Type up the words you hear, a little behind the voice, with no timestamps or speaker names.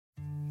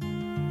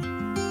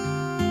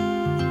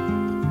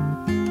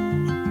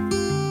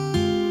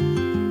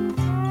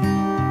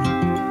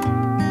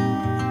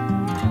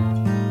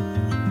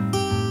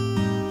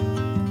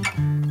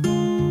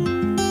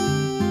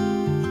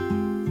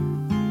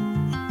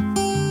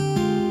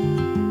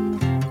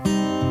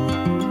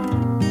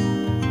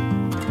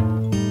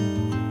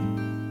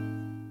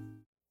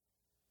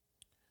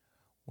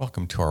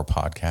welcome to our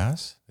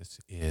podcast. This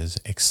is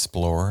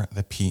Explore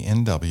the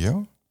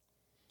PNW.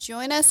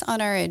 Join us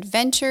on our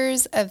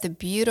adventures of the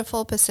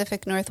beautiful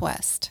Pacific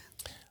Northwest.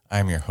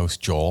 I'm your host,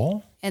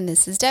 Joel. And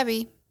this is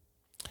Debbie.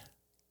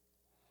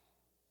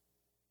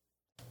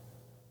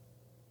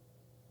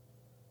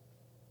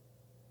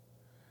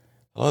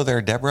 Hello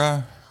there,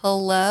 Deborah.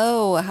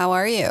 Hello, how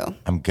are you?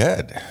 I'm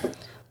good.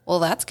 Well,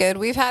 that's good.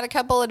 We've had a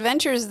couple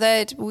adventures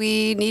that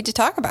we need to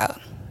talk about.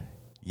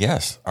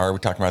 Yes. Are we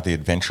talking about the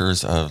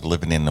adventures of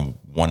living in the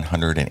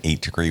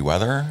 108-degree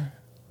weather?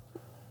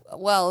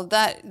 Well,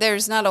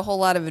 there's not a whole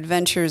lot of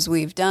adventures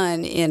we've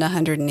done in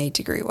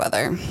 108-degree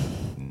weather.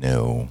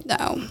 No.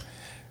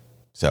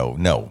 So,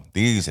 no,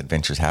 these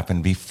adventures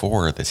happened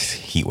before this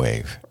heat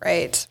wave.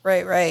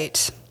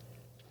 Right.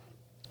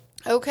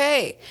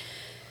 Okay.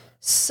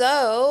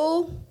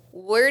 So,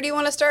 where do you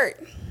want to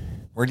start?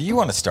 Where do you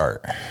want to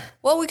start?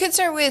 Well, we could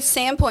start with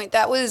Sandpoint.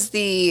 That was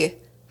the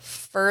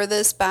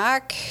furthest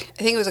back.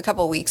 I think it was a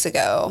couple weeks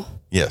ago.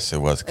 Yes, it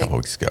was a couple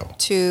weeks ago.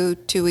 2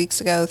 weeks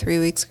ago, 3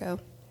 weeks ago.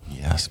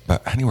 Yes,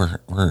 but honey, we're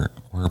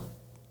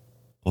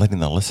letting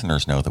the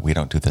listeners know that we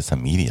don't do this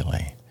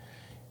immediately.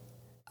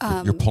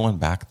 You're pulling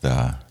back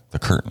the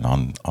curtain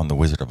on the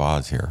Wizard of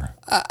Oz here.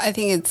 I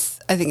think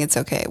it's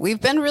okay. We've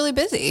been really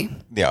busy.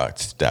 Yeah,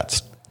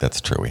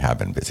 that's true. We have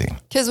been busy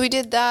because we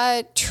did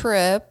that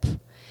trip,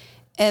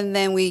 and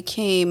then we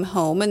came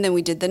home, and then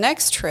we did the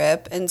next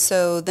trip, and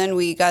so then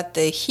we got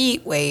the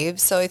heat wave.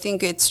 So I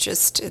think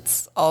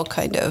it's all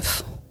kind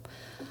of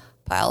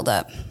piled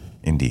up.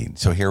 Indeed.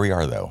 So here we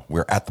are, though.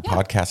 We're at the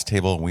podcast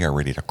table, and we are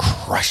ready to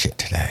crush it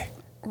today.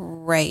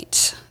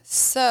 Right.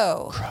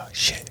 So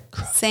crush it.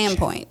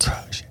 Sandpoint.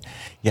 Crush it.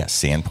 Yes,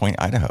 Sandpoint,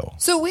 Idaho.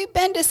 So we've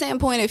been to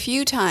Sandpoint a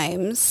few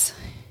times.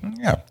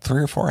 Yeah,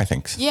 3 or 4, I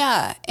think.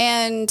 Yeah,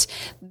 and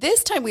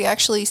this time we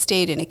actually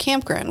stayed in a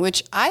campground,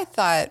 which I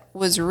thought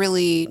was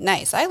really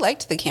nice. I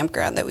liked the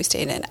campground that we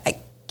stayed in. I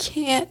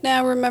can't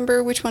now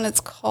remember which one it's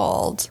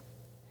called.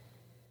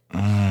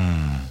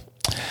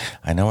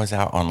 I know it's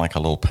out on like a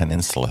little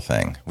peninsula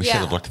thing. We should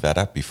have looked that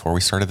up before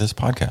we started this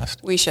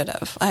podcast. We should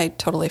have. I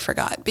totally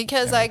forgot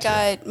because I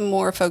got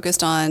more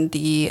focused on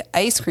the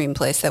ice cream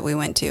place that we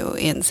went to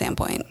in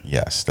Sandpoint.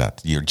 Yes,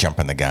 you're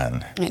jumping the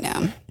gun. I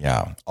know.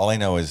 Yeah. All I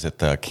know is that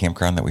the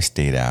campground that we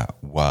stayed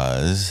at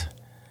was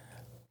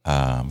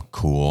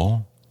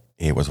cool.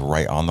 It was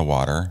right on the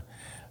water.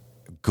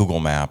 Google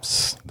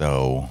Maps,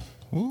 though,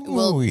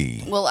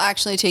 We'll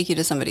actually take you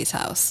to somebody's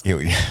house.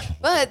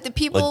 But the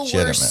people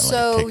were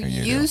so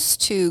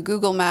used to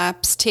Google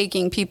Maps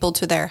taking people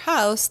to their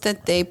house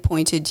that they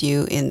pointed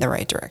you in the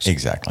right direction.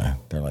 Exactly.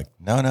 They're like,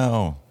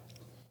 no,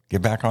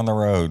 get back on the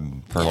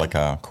road for like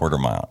a quarter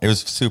mile. It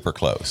was super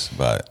close,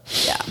 but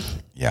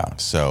yeah.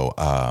 So,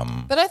 but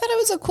I thought it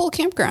was a cool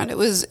campground. It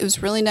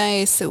was really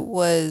nice. It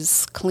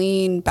was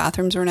clean.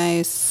 Bathrooms were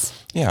nice.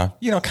 Yeah.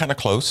 Kind of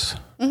close.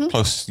 Mm-hmm.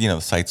 Close. The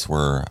sites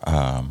were,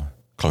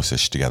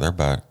 close-ish together,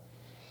 but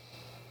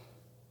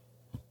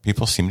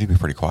people seem to be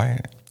pretty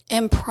quiet.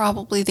 And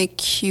probably the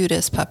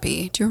cutest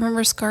puppy. Do you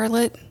remember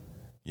Scarlett?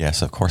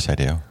 Yes, of course I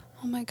do.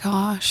 Oh my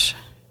gosh.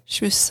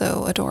 She was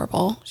so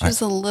adorable. She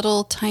was a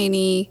little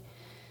tiny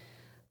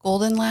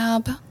golden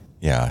lab.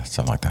 Yeah,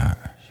 something like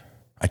that.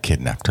 I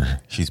kidnapped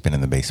her. She's been in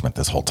the basement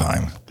this whole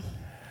time.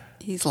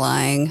 He's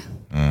lying.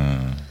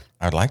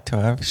 I'd like to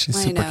have. She's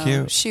super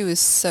cute. She was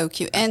so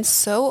cute and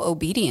so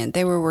obedient.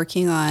 They were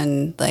working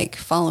on like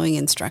following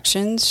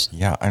instructions.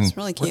 Yeah, and it's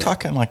really cute. We're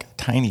talking like a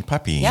tiny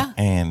puppy. Yeah,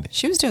 and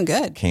she was doing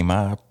good. Came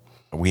up.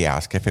 We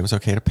asked if it was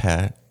okay to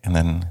pet, and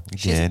then we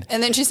did.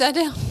 And then she sat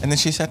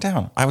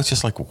down. I was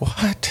just like,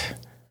 what?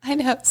 I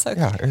know. It's so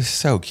cute. It was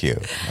so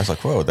cute. I was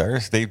like, whoa,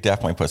 they've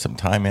definitely put some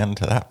time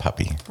into that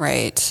puppy.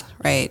 Right.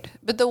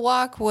 But the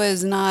walk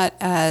was not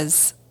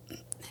as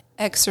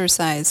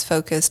exercise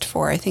focused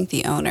for, I think,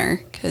 the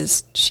owner,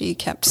 because she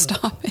kept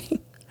stopping.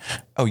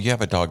 Oh, you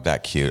have a dog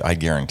that cute. I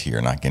guarantee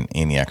you're not getting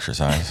any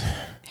exercise.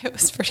 It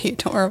was pretty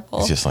adorable.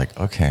 It's just like,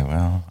 okay,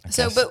 well. I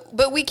guess.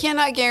 But we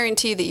cannot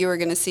guarantee that you were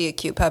going to see a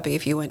cute puppy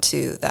if you went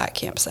to that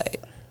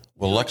campsite.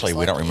 Well, luckily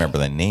we don't remember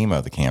the name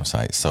of the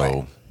campsite,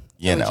 so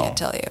we can't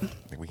tell you.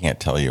 We can't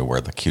tell you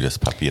where the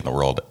cutest puppy in the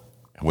world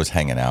was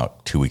hanging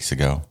out 2 weeks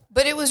ago.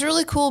 But it was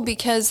really cool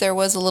because there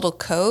was a little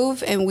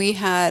cove, and we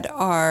had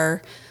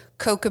our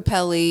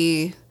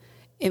Kokopelli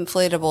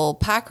inflatable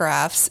pack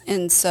rafts,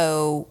 and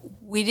so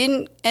we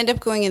didn't end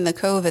up going in the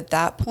cove at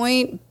that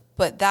point,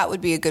 but that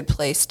would be a good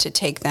place to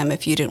take them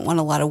if you didn't want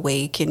a lot of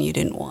wake and you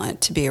didn't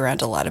want to be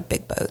around a lot of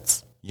big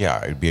boats.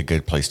 Yeah, it'd be a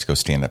good place to go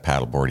stand up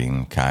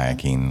paddleboarding,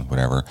 kayaking,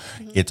 whatever.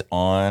 Mm-hmm. It's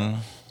on,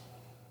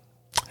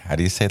 how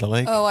do you say the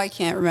lake? Oh, I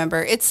can't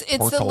remember. It's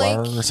the lake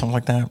or something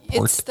like that.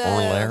 It's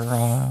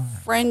the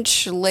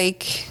French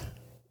lake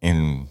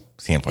in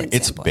Sandpoint.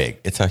 It's big.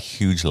 It's a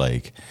huge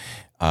lake.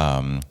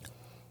 And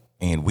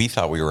we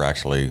thought we were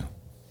actually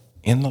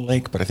in the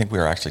lake, but I think we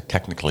were actually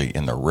technically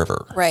in the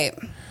river. Right.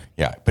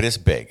 Yeah, but it's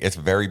big. It's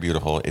very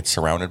beautiful. It's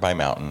surrounded by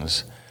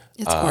mountains.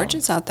 It's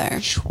gorgeous out there.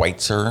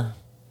 Schweitzer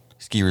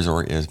ski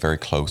resort is very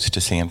close to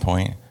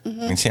Sandpoint. I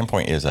mean,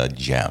 Sandpoint is a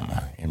gem,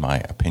 in my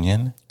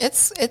opinion.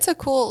 It's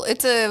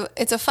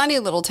a funny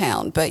little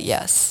town, but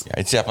yes. Yeah,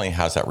 it definitely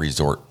has that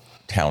resort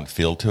town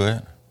feel to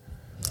it.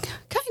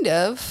 Kind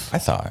of. I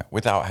thought,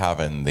 without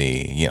having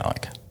the,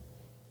 like,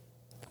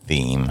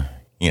 theme,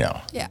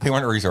 Yeah. They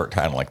weren't a resort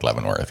town like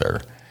Leavenworth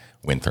or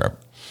Winthrop.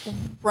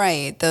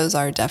 Right. Those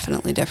are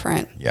definitely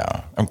different.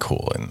 Yeah, I'm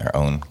cool in their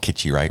own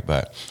kitschy right,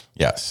 but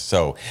yes.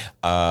 So,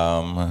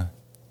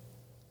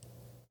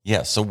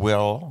 so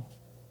Will,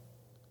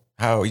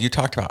 how you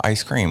talked about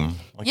ice cream.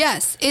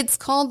 Yes, it's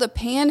called the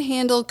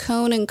Panhandle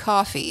Cone and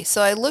Coffee.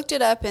 So I looked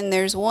it up, and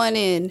there's one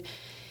in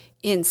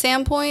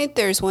Sandpoint,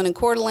 there's one in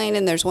Coeur d'Alene,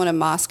 and there's one in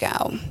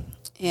Moscow.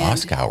 And,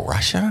 Moscow,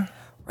 Russia?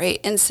 Right.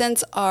 And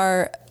since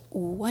our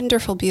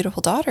wonderful,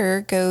 beautiful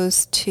daughter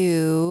goes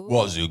to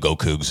Wazoo, go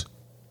Cougs.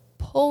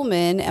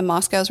 Pullman, and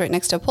Moscow's right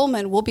next to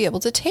Pullman, we'll be able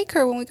to take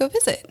her when we go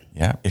visit.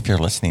 Yeah, if you're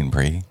listening,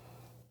 Bree,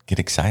 get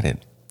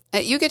excited.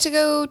 You get to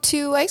go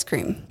to ice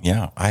cream.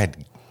 Yeah, I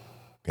had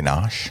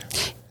ganache.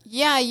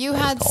 Yeah, you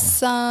had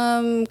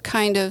some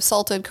kind of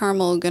salted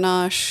caramel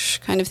ganache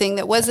kind of thing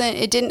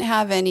it didn't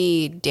have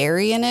any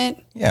dairy in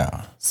it.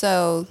 Yeah.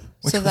 So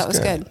that was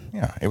good.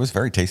 Yeah, it was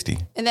very tasty.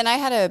 And then I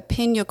had a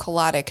pina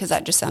colada because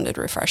that just sounded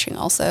refreshing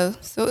also.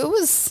 So it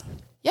was,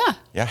 yeah.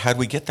 Yeah, how'd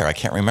we get there? I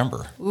can't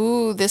remember.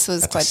 Ooh, this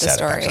was quite the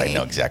story. I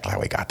know exactly how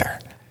we got there.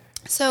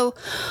 So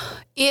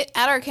at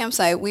our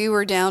campsite, we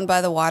were down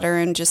by the water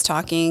and just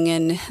talking,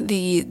 and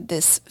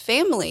this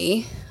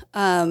family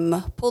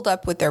pulled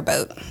up with their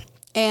boat.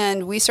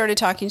 And we started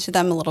talking to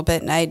them a little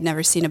bit, and I had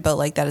never seen a boat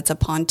like that. It's a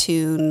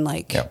pontoon,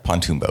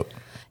 pontoon boat.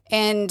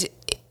 And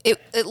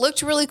it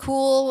looked really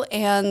cool.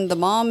 And the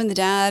mom and the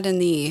dad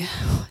and I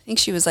think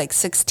she was like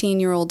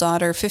 16-year-old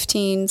daughter,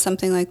 15,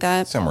 something like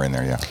that. Somewhere in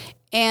there, yeah.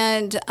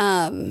 And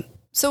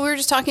so we were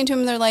just talking to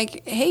them, and they're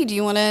like, "Hey, do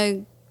you want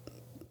to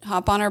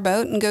hop on our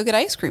boat and go get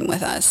ice cream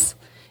with us?"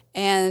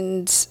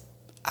 And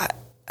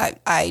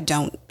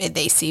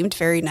they seemed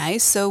very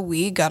nice, so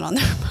we got on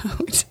their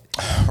boat.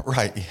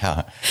 Right,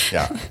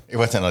 yeah. It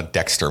wasn't a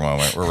Dexter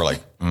moment where we're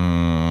like,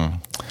 do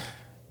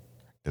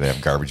they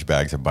have garbage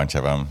bags, a bunch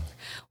of them?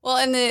 Well,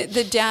 and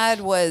the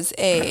dad was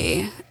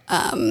a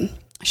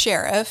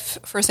sheriff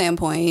for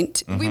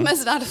Sandpoint. We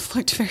must not have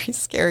looked very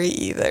scary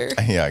either.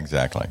 Yeah,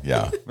 exactly.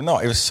 Yeah. But no,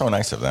 it was so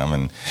nice of them.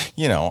 And,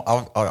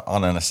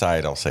 on an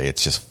aside, I'll say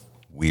it's just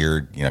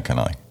weird, kind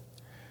of like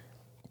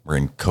we're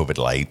in COVID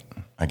light,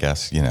 I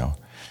guess,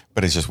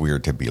 but it's just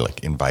weird to be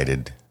like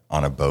invited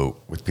on a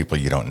boat with people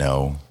you don't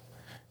know,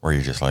 where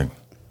you're just like,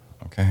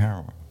 okay,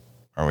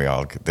 are we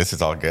all, this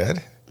is all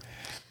good?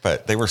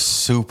 But they were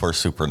super,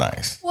 super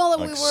nice. Well,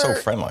 and we were so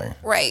friendly.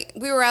 Right.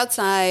 We were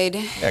outside.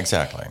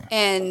 Exactly.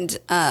 And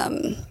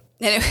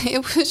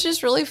it was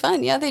just really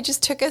fun. Yeah, they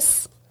just took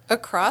us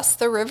across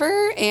the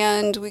river,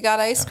 and we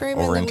got ice cream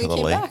over and then into we the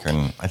came lake. back.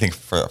 And I think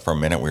for a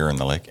minute we were in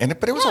the lake.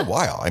 But it was a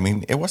while. I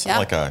mean, it wasn't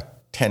like a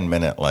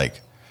 10-minute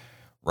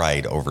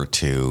ride over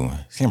to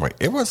Sandpoint.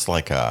 It was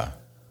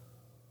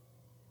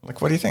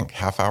what do you think?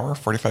 Half hour,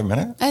 45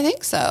 minutes? I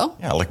think so.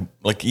 Yeah,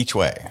 like each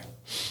way.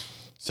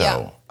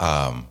 So,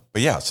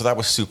 so that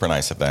was super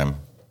nice of them.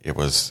 It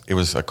was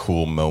a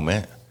cool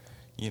moment,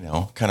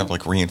 kind of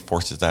like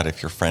reinforces that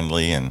if you're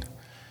friendly and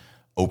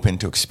open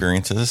to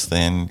experiences,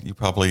 then you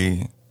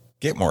probably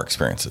get more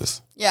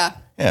experiences. Yeah.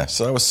 Yeah.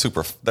 So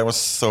that was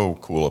so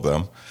cool of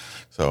them.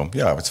 So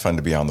yeah, it's fun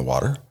to be on the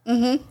water.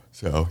 Mm-hmm.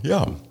 So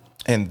yeah.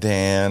 And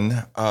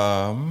then,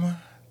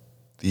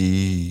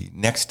 the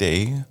next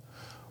day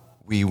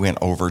we went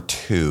over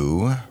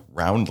to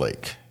Round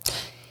Lake.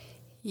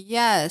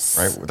 Yes.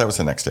 Right? That was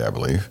the next day, I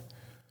believe.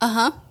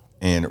 Uh-huh.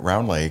 And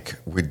Round Lake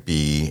would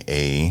be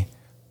a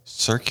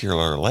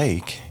circular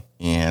lake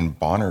in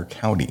Bonner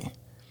County,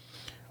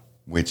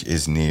 which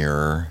is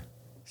near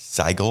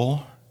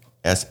Sagle,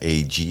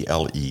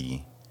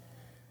 Sagle,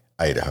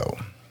 Idaho.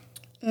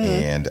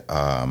 And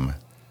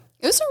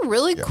it was a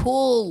really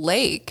cool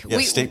lake. Yeah,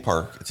 state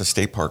park. It's a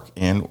state park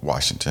in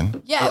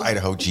Washington. Yeah. Or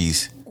Idaho,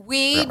 geez.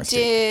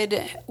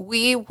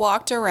 We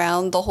walked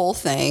around the whole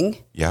thing.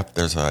 Yep,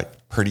 there's a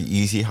pretty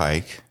easy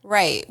hike.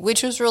 Right,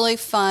 which was really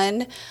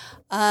fun.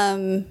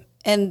 And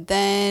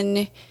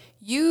then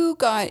you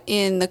got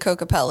in the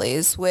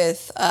Kokopellis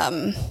with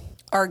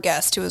our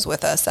guest who was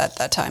with us at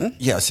that time.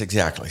 Yes,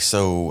 exactly.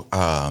 So,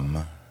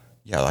 I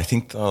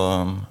think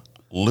the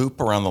loop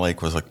around the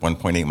lake was like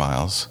 1.8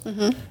 miles.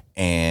 Mm-hmm.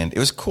 And it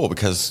was cool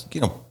because,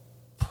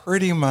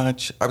 pretty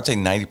much, I would say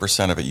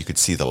 90% of it, you could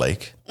see the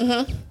lake,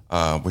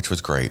 which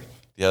was great.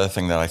 The other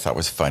thing that I thought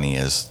was funny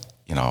is,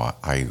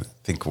 I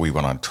think we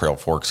went on Trail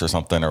Forks or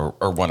something, or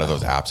one of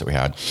those apps that we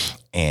had,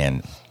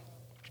 and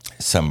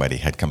somebody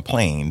had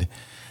complained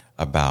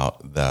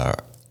about the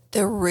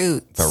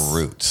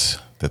roots,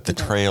 that the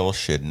trail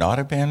should not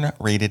have been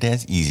rated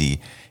as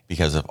easy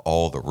because of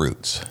all the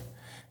roots.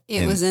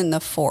 It was in the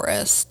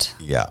forest.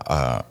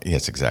 Yeah,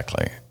 yes,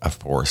 exactly. A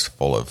forest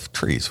full of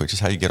trees, which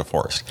is how you get a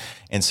forest.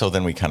 And so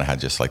then we kind of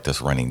had just like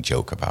this running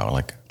joke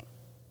about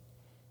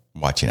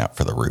watching out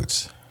for the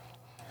roots.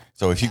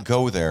 So if you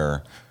go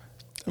there,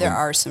 There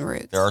are some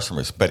routes. There are some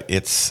routes, but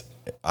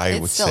I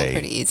would still say a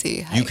pretty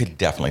easy hike. You could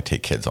definitely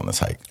take kids on this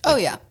hike. Oh,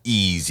 yeah.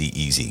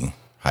 Easy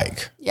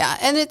hike. Yeah,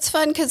 and it's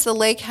fun because the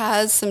lake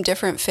has some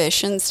different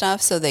fish and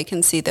stuff, so they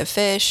can see the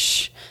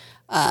fish.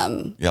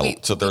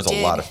 So there's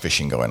a lot of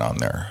fishing going on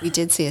there. We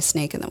did see a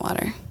snake in the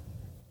water.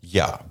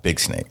 Yeah, big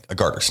snake, a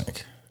garter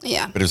snake.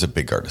 Yeah. But it was a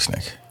big garter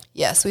snake.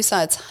 Yes, we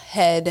saw its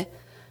head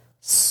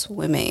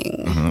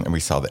swimming. Mm-hmm. And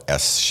we saw the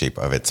S shape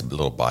of its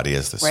little body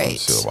as the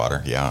swims through the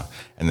water. Yeah.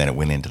 And then it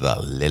went into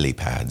the lily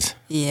pads.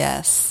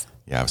 Yes.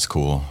 Yeah, it was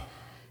cool.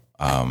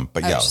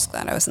 But I was just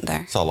glad I wasn't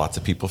there. Saw lots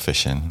of people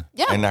fishing.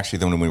 Yeah. And actually,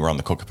 then when we were on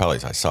the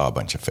Kokopellis, I saw a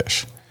bunch of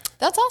fish.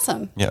 That's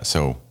awesome. Yeah.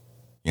 So,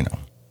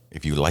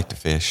 if you like to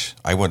fish,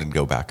 I wouldn't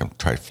go back and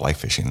try fly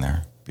fishing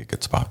there. Be a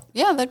good spot.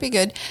 Yeah, that'd be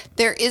good.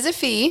 There is a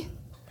fee.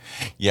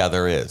 Yeah,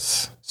 there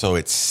is. So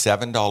it's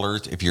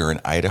 $7 if you're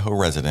an Idaho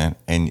resident,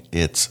 and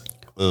it's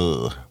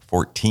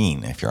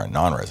 $14 if you're a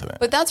non-resident.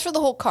 But that's for the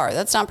whole car.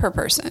 That's not per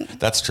person.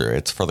 That's true.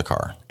 It's for the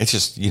car. It's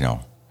just, I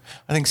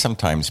think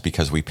sometimes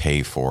because we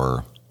pay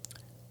for...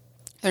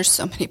 There's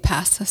so many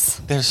passes.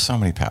 There's so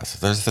many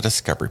passes. There's the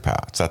Discovery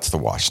Pass. That's the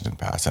Washington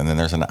Pass. And then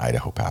there's an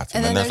Idaho Pass.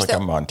 And then there's like a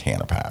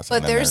Montana Pass.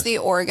 But there's the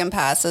Oregon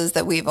passes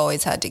that we've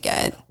always had to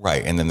get.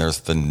 Right. And then there's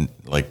the,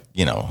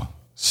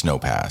 Snow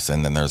Pass.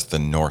 And then there's the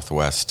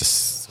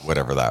Northwest,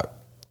 whatever that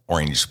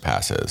Orange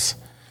Pass is.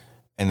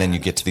 And then you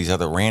get to these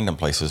other random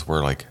places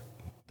where,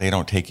 they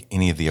don't take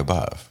any of the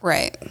above.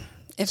 Right.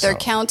 If they're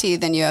county,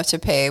 then you have to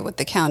pay what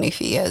the county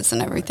fee is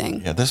and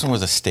everything. Yeah, this one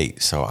was a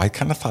state. So I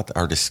kind of thought that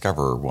our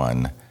Discover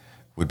one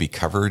would be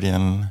covered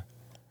in...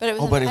 But it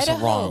was it's the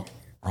wrong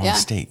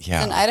state.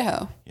 Yeah. In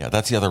Idaho. Yeah,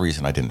 that's the other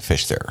reason I didn't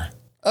fish there.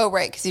 Oh,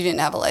 right, because you didn't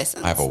have a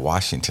license. I have a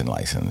Washington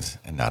license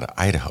and not an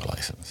Idaho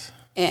license.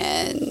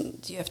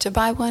 And you have to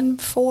buy one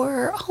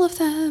for all of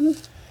them.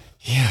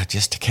 Yeah,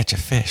 just to catch a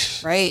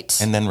fish. Right.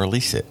 And then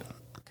release it,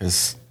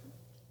 because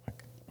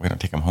we don't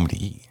take them home to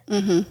eat.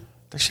 Mm-hmm.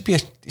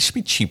 It should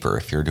be cheaper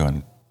if you're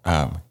doing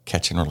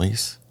catch and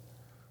release.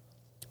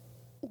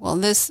 Well,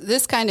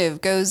 this kind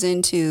of goes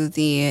into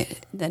the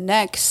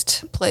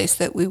next place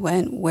that we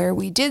went where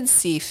we did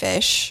see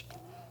fish.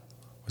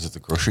 Was it the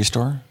grocery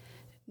store?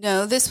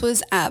 No, this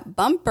was at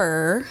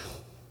Bumpin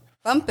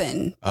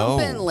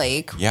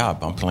Lake. Yeah,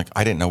 Bumpin Lake.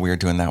 I didn't know we were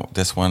doing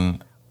this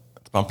one,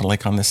 Bumpin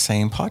Lake, on the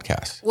same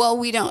podcast. Well,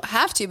 we don't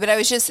have to, but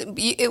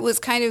it was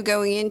kind of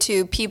going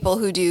into people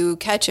who do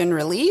catch and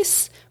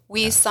release.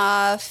 We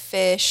saw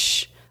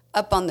fish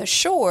up on the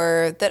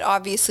shore that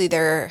obviously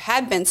there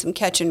had been some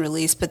catch and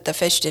release, but the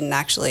fish didn't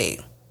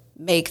actually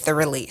make the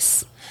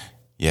release.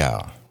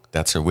 Yeah,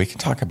 we can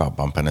talk about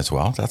bumping as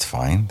well. That's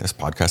fine. This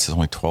podcast is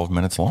only 12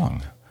 minutes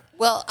long.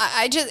 Well,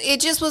 it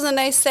just was a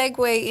nice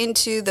segue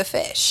into the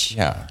fish.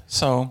 Yeah.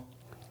 So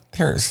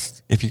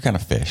if you're going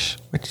to fish,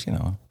 which,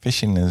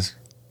 fishing is,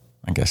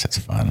 I guess it's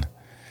fun.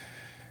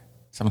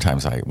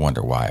 Sometimes I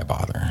wonder why I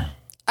bother.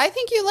 I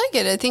think you like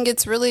it. I think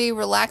it's really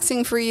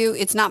relaxing for you.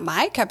 It's not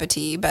my cup of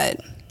tea, but...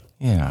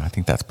 Yeah, I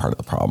think that's part of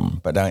the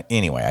problem. But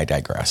anyway, I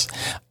digress.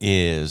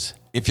 Is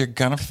if you're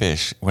going to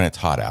fish when it's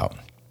hot out,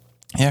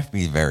 you have to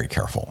be very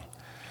careful.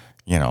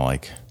 If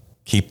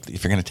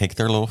you're going to take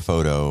their little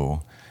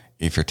photo,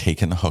 if you're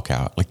taking the hook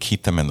out,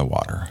 keep them in the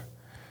water.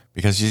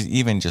 Because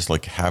even just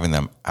having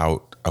them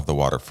out of the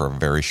water for a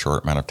very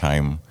short amount of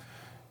time,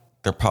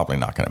 they're probably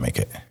not going to make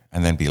it.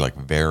 And then be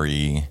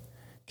very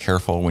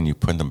careful when you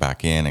put them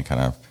back in and kind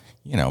of,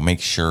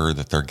 make sure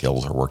that their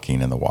gills are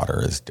working and the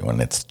water is doing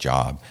its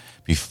job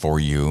before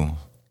you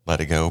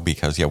let it go.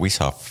 Because, we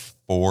saw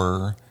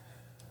 4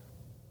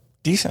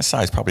 decent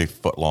size, probably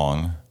foot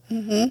long.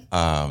 Mm-hmm.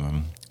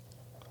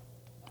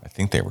 I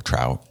think they were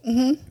trout.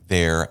 Mm-hmm.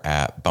 There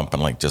at Bumpin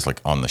Lake, just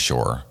on the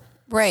shore.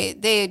 Right.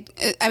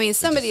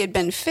 Somebody had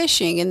been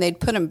fishing and they'd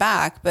put them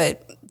back,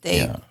 but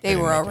they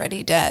were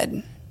already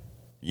dead.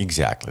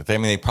 Exactly.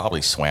 They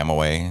probably swam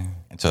away.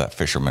 And so that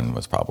fisherman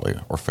was probably,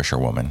 or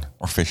fisherwoman,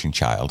 or fishing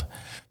child,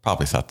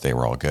 probably thought they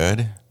were all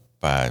good,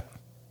 but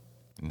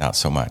not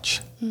so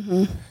much.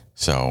 Mm-hmm.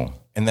 So,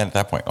 and then at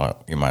that point,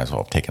 you might as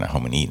well have taken it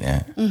home and eaten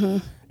it.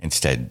 Mm-hmm.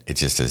 Instead, it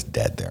just is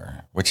dead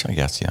there, which I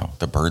guess,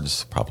 the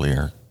birds probably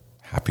are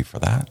happy for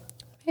that.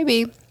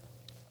 Maybe.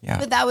 Yeah.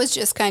 But that was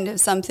just kind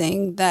of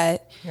something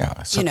that,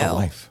 simple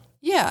life.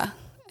 Yeah.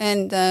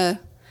 And it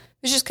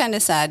was just kind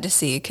of sad to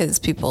see because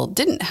people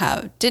didn't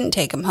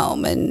take them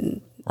home.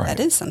 And that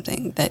is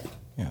something that...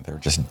 Yeah, they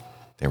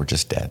were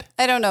just dead.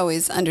 I don't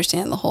always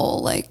understand the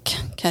whole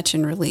catch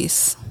and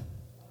release.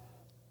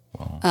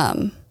 Well,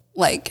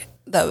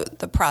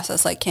 the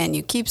process. Can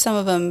you keep some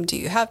of them? Do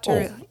you have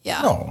to?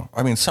 Yeah. No,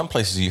 some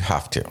places you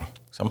have to.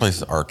 Some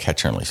places are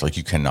catch and release.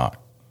 You cannot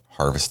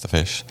harvest the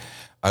fish.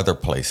 Other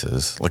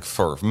places,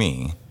 for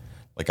me,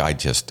 I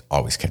just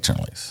always catch and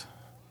release.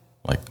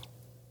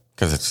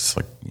 Because it's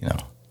just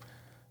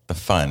the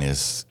fun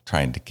is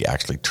trying to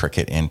actually trick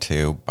it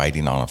into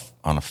biting on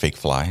a fake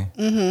fly.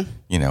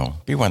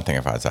 Mm-hmm. Be one thing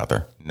if I was out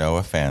there. No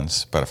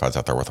offense, but if I was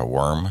out there with a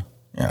worm,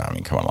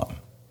 come on.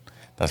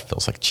 That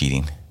feels like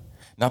cheating.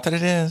 Not that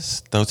it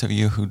is. Those of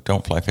you who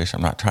don't fly fish,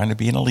 I'm not trying to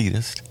be an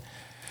elitist.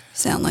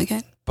 Sound like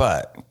it.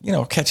 But,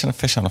 catching a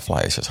fish on a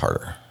fly is just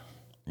harder.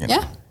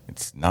 Yeah.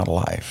 It's not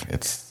alive.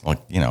 It's like,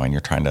 and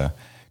you're trying to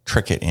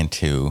trick it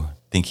into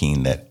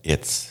thinking that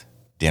it's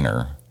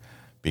dinner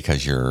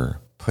because you're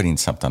putting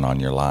something on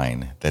your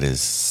line that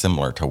is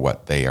similar to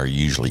what they are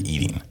usually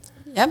eating.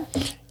 Yep.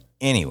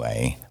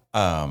 Anyway,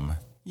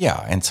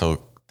 yeah. And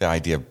so the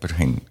idea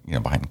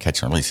behind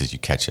catch and release is you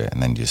catch it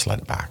and then you just let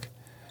it back.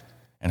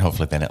 And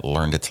hopefully then it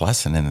learned its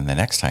lesson. And then the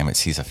next time it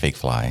sees a fake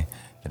fly,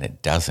 then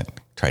it doesn't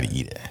try to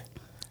eat it.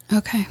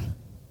 Okay.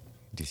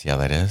 Do you see how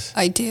that is?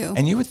 I do.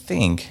 And you would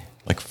think,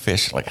 like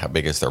fish, like how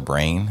big is their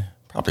brain?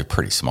 Probably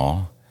pretty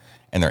small.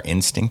 And their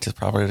instinct is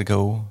probably to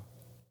go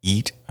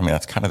eat. I mean,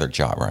 that's kind of their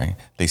job, right?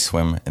 They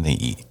swim and they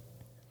eat.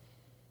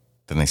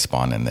 Then they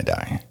spawn and they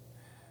die.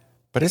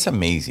 But it's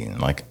amazing.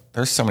 Like,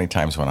 there's so many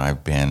times when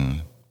I've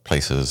been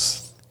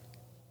places,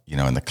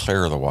 in the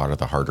clearer the water,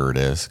 the harder it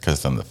is.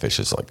 Because then the fish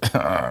is like,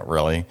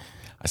 really?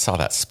 I saw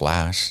that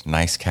splash.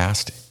 Nice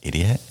cast,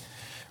 idiot.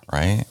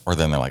 Right? Or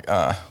then they're like,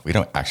 we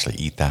don't actually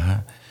eat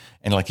that.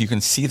 And like, you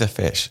can see the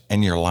fish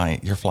and your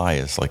fly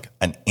is like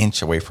an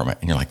inch away from it.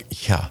 And you're like,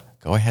 yeah,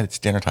 go ahead. It's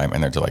dinner time.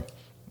 And they're just like,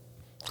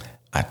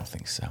 I don't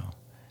think so.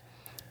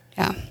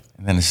 Yeah.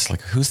 And then it's just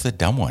like, who's the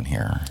dumb one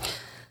here?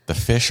 The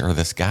fish or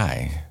this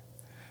guy?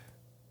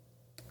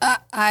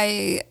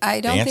 I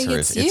don't think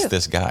it's you. It's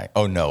this guy.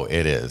 Oh, no,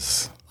 it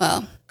is.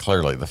 Well,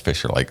 clearly the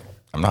fish are like,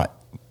 I'm not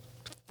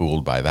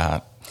fooled by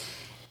that.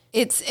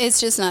 It's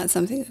just not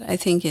something that I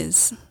think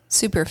is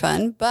super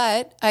fun,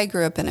 but I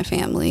grew up in a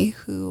family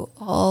who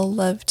all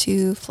love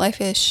to fly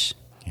fish.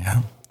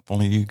 Yeah. If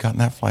only you gotten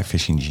that fly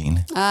fishing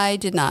gene. I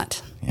did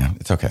not. Yeah,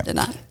 it's okay. Did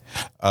not.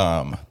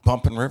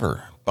 Bumpin'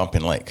 River,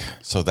 Bumpin' Lake.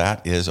 So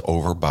that is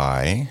over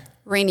by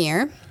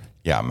Rainier.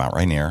 Yeah, Mount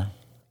Rainier.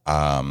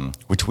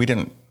 Which we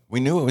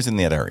knew it was in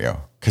that area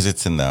because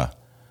it's in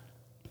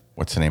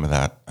what's the name of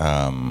that?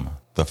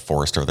 The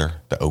forest over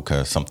there, the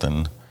Oka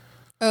something.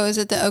 Oh, is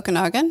it the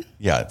Okanagan?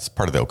 Yeah, it's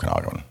part of the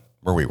Okanagan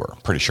where we were,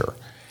 pretty sure.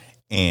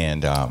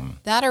 And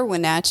that or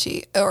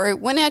Wenatchee. Or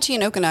Wenatchee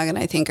and Okanagan,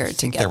 I think, are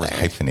together. That was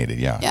hyphenated,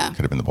 yeah. Yeah.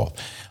 Could have been the both.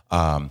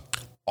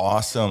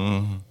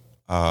 Awesome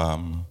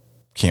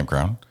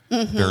campground.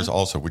 Mm-hmm. There's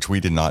also, which we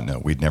did not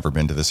know, we'd never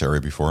been to this area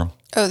before.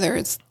 Oh,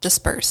 there's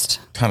dispersed.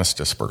 Ton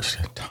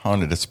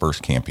of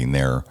dispersed camping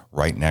there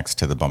right next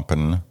to the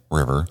Bumpin'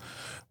 River,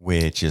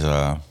 which is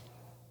a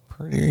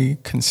pretty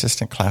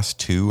consistent class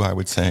 2, I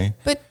would say.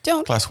 But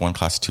don't class 1,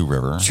 class 2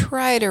 river.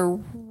 Try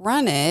to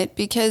run it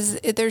because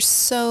there's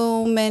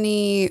so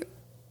many.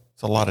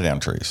 It's a lot of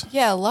down trees.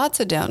 Yeah, lots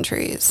of down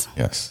trees.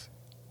 Yes,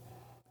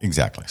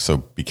 exactly. So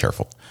be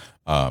careful.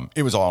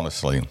 It was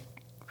honestly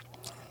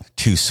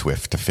too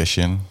swift to fish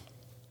in.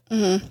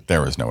 Mm-hmm.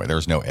 There was no way. There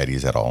was no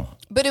eddies at all.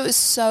 But it was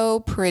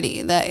so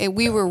pretty that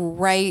we were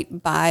right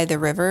by the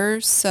river.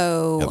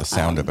 So yeah, the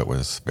sound of it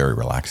was very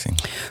relaxing.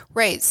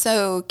 Right.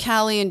 So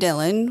Callie and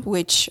Dylan,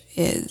 which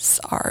is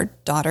our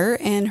daughter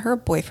and her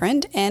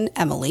boyfriend, and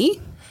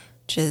Emily,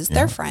 which is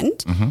their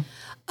friend,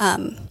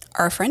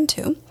 our friend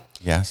too.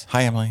 Yes.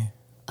 Hi, Emily.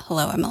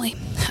 Hello, Emily.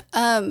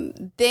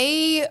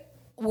 They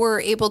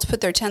were able to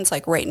put their tents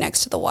like right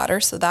next to the water.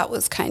 So that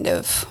was kind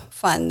of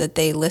fun that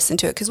they listened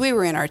to it because we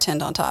were in our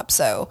tent on top.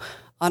 So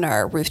on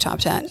our rooftop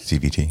tent.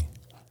 CVT.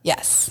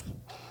 Yes.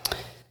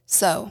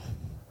 So.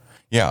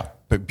 Yeah,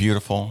 but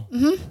beautiful.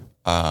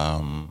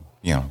 Mm-hmm.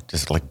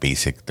 Just like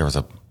basic. There was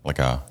a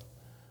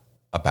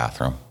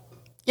bathroom.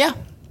 Yeah.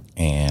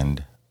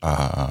 And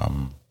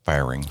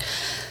firing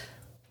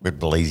with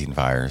blazing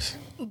fires.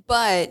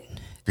 But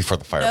before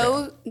the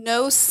fire.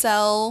 No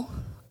cell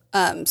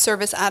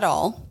service at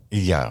all.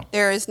 Yeah.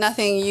 There is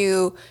nothing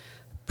you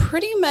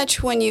pretty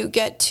much when you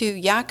get to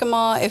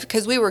Yakima,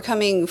 because we were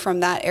coming from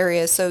that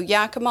area. So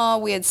Yakima,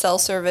 we had cell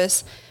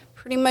service.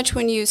 Pretty much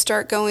when you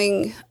start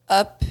going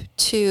up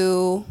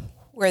to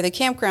where the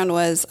campground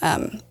was,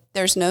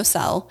 there's no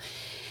cell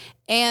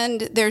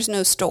and there's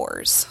no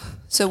stores.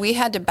 So we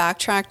had to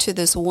backtrack to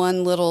this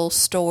one little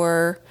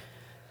store.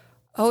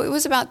 Oh, it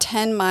was about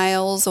 10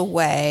 miles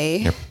away.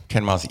 Yep,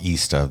 10 miles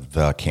east of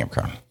the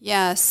campground.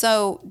 Yeah,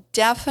 so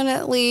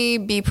definitely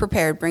be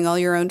prepared. Bring all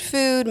your own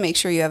food. Make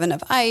sure you have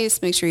enough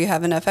ice. Make sure you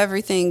have enough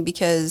everything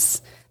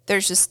because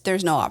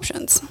there's no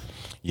options.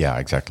 Yeah,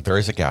 exactly. There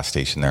is a gas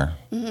station there,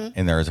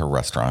 and there is a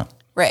restaurant.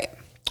 Right.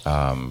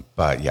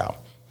 But yeah.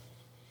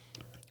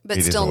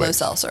 But still no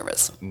cell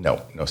service.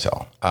 No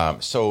cell.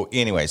 So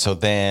anyway, so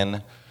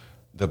then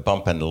the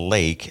Bumpin'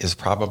 Lake is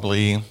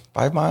probably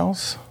 5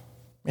 miles,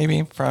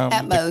 maybe from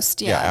at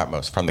most. Yeah, at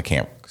most from the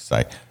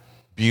campsite.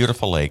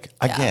 Beautiful lake.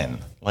 Again,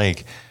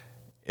 like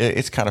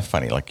it's kind of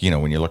funny. Like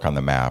when you look on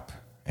the map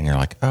and you're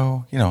like,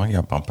 oh,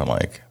 Bumpin'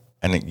 Lake,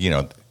 and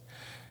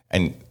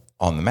and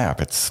on the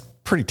map it's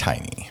pretty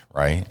tiny,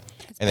 right?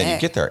 And then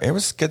you get there, it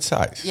was good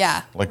size.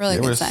 Yeah, like really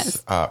it good was,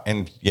 size.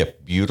 And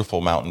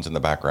beautiful mountains in the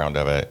background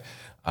of it.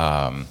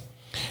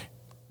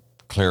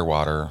 Clear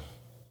water.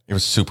 It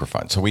was super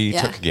fun. So we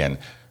took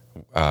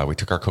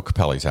our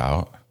Kokopellis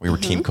out. We were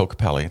Team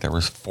Kokopelli. There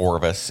was 4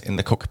 of us in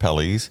the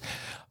Kokopellis,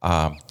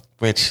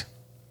 which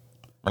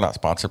we're not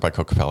sponsored by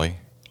Kokopelli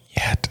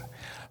yet,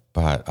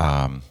 But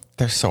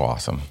they're so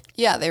awesome.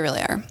 Yeah, they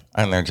really are.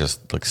 And they're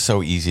just like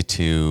so easy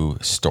to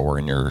store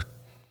in your,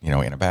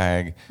 in a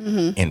bag,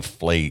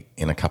 inflate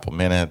in a couple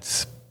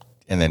minutes,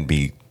 and then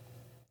be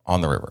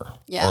on the river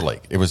or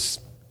lake. It was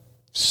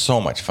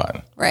so much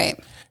fun.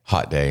 Right.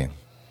 Hot day.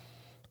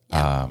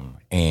 Yeah.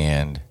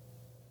 And,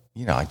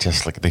 I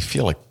just like, they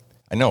feel like,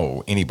 I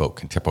know any boat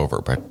can tip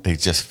over, but they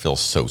just feel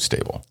so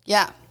stable.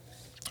 Yeah.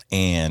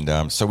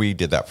 And so we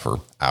did that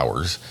for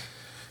hours,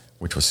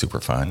 which was super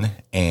fun.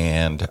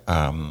 And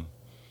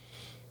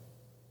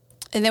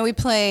then we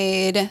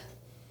played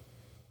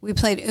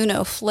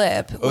Uno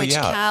Flip, which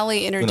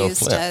Callie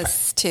introduced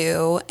us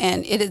to,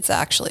 and it is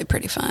actually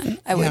pretty fun.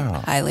 I would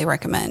highly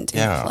recommend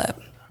Uno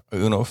Flip.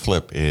 Uno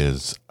Flip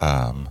is,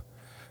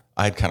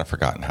 I'd kind of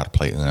forgotten how to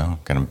play Uno,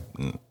 gonna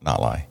not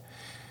lie.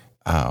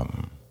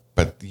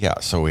 But yeah,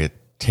 so it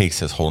takes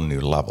this whole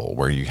new level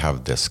where you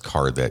have this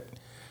card that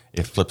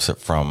it flips it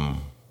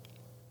from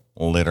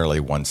literally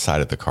one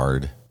side of the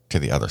card to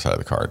the other side of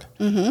the card.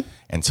 Mm-hmm.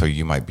 And so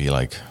you might be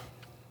like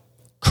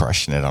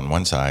crushing it on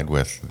one side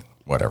with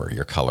whatever,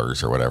 your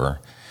colors or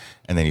whatever.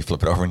 And then you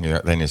flip it over and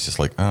then it's just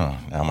like, oh,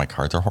 now my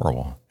cards are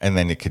horrible. And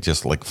then it could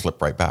just like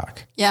flip right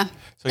back. Yeah.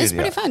 So it's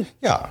pretty fun.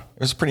 Yeah.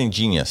 It was pretty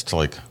ingenious to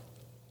like,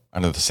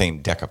 under the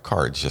same deck of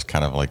cards, just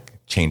kind of like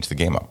change the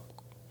game up.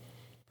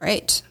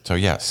 Right. So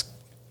yes,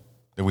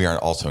 we are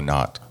also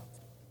not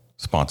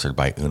sponsored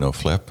by Uno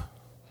Flip,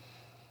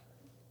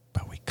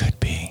 but we could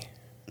be.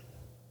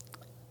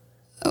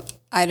 Oh,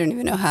 I don't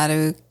even know how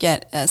to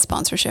get a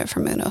sponsorship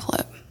from Uno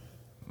Flip.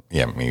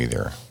 Yeah, me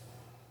either.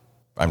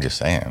 I'm just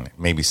saying,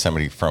 maybe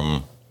somebody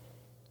from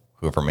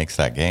whoever makes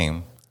that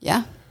game,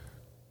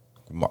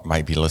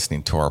 might be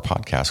listening to our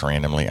podcast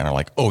randomly and are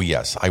like, "Oh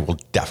yes, I will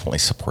definitely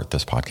support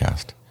this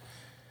podcast."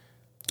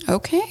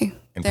 Okay,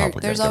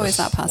 there's always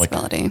that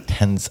possibility. Like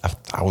tens of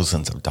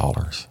thousands of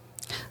dollars.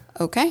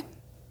 Okay,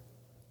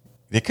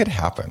 it could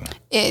happen.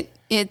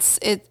 It's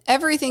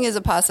everything is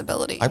a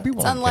possibility. I'd be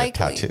willing to get a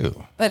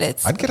tattoo, but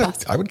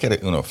I would get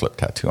an Uno Flip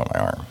tattoo on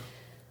my arm.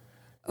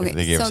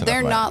 Okay, so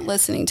they're not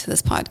listening to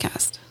this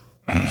podcast.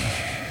 I'm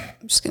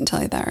just going to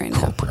tell you that right now.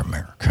 Corporate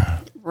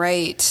America.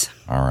 Right.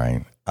 All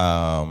right.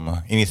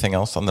 Anything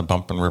else on the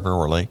Bumpin' River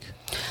or lake?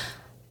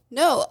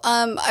 No.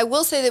 I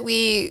will say that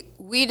we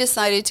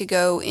decided to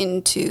go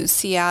into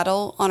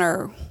Seattle on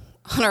our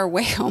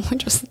way home,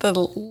 which was the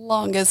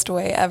longest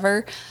way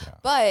ever. Yeah.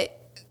 But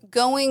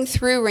going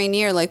through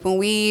Rainier, like when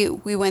we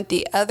went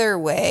the other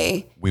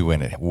way, we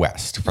went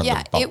west from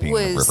the Bumping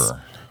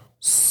River.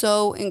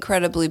 So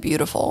incredibly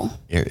beautiful.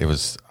 It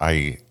was,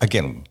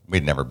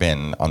 we'd never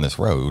been on this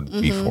road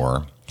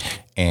before,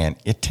 and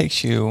it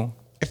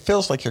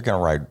feels like you're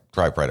going to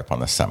drive right up on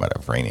the summit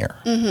of Rainier.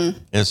 Mm-hmm.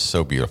 It's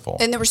so beautiful.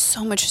 And there was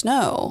so much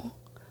snow.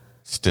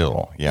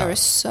 Still, yeah. There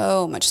was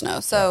so much snow.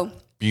 So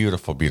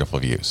beautiful, beautiful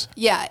views.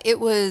 Yeah, it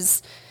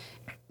was,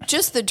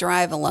 just the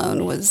drive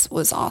alone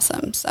was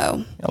awesome.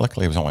 So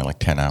luckily it was only like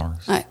 10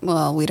 hours.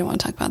 Well, we don't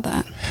want to talk about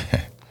that.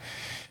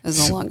 It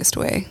was the longest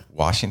way.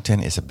 Washington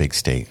is a big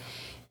state.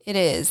 It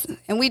is.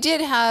 And we did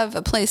have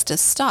a place to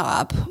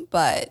stop,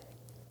 but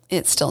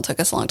it still took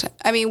us a long time.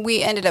 I mean,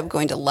 we ended up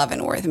going to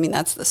Leavenworth. I mean,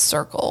 that's the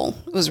circle.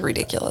 It was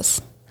ridiculous.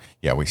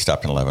 Yeah, we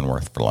stopped in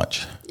Leavenworth for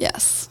lunch.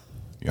 Yes.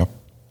 Yep.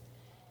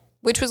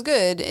 Which was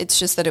good. It's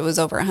just that it was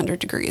over 100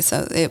 degrees,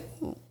 so it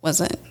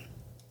wasn't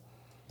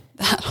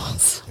that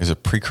awesome. It was a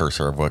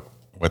precursor of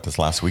what this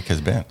last week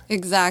has been.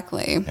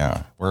 Exactly.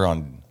 Yeah.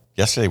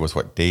 Yesterday was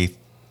day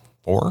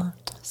 4?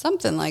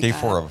 Something like that. Day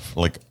 4 of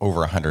like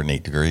over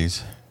 108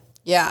 degrees.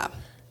 Yeah.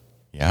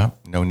 Yeah.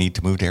 No need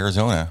to move to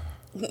Arizona.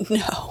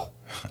 No.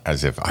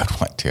 As if I'd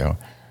want to.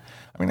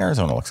 I mean,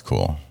 Arizona looks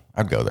cool.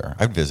 I'd go there.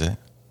 I'd visit.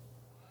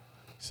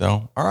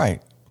 So, all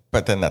right.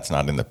 But then that's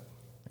not in the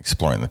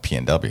exploring the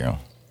PNW.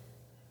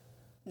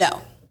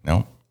 No.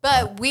 No?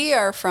 But we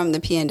are from the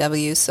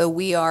PNW, so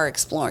we are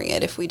exploring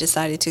it if we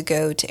decided to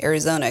go to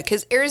Arizona.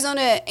 Because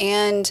Arizona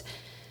and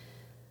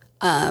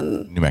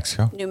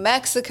New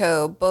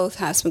Mexico both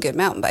have some good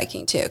mountain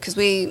biking too. Because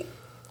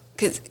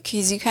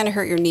you kind of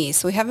hurt your knee,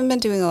 so we haven't been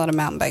doing a lot of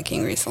mountain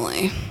biking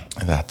recently.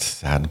 That's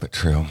sad but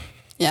true.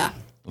 Yeah.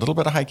 A little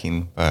bit of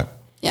hiking, but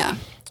yeah.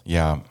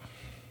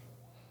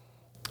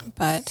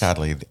 But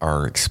sadly,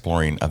 our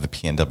exploring of the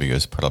PNW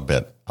has put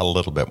a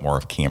little bit more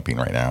of camping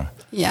right now.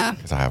 Yeah.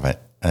 Because I have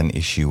an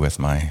issue with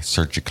my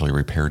surgically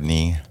repaired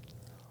knee.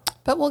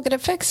 But we'll get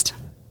it fixed.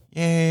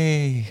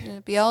 Yay.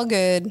 It'll be all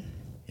good.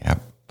 Yeah.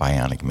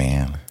 Bionic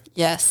man.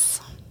 Yes.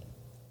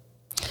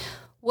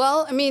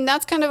 Well, I mean,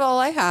 that's kind of all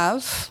I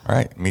have. All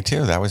right. Me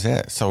too. That was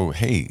it. So,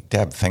 hey,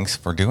 Deb, thanks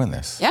for doing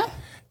this. Yeah.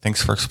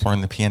 Thanks for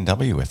exploring the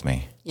PNW with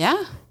me.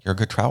 Yeah. You're a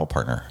good travel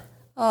partner.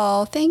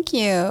 Oh, thank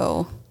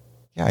you.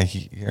 Yeah,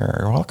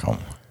 you're welcome.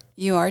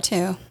 You are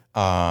too.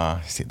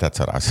 See, that's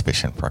what I was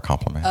fishing for, a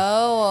compliment.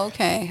 Oh,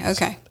 okay.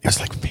 Okay. It was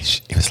like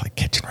fish. It was like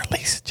catch and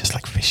release, just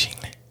like fishing.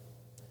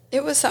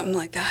 It was something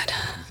like that.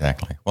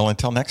 Exactly. Well,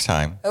 until next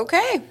time.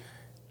 Okay.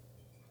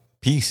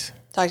 Peace.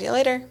 Talk to you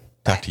later.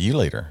 Talk to you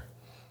later.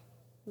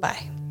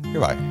 Bye.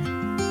 Goodbye.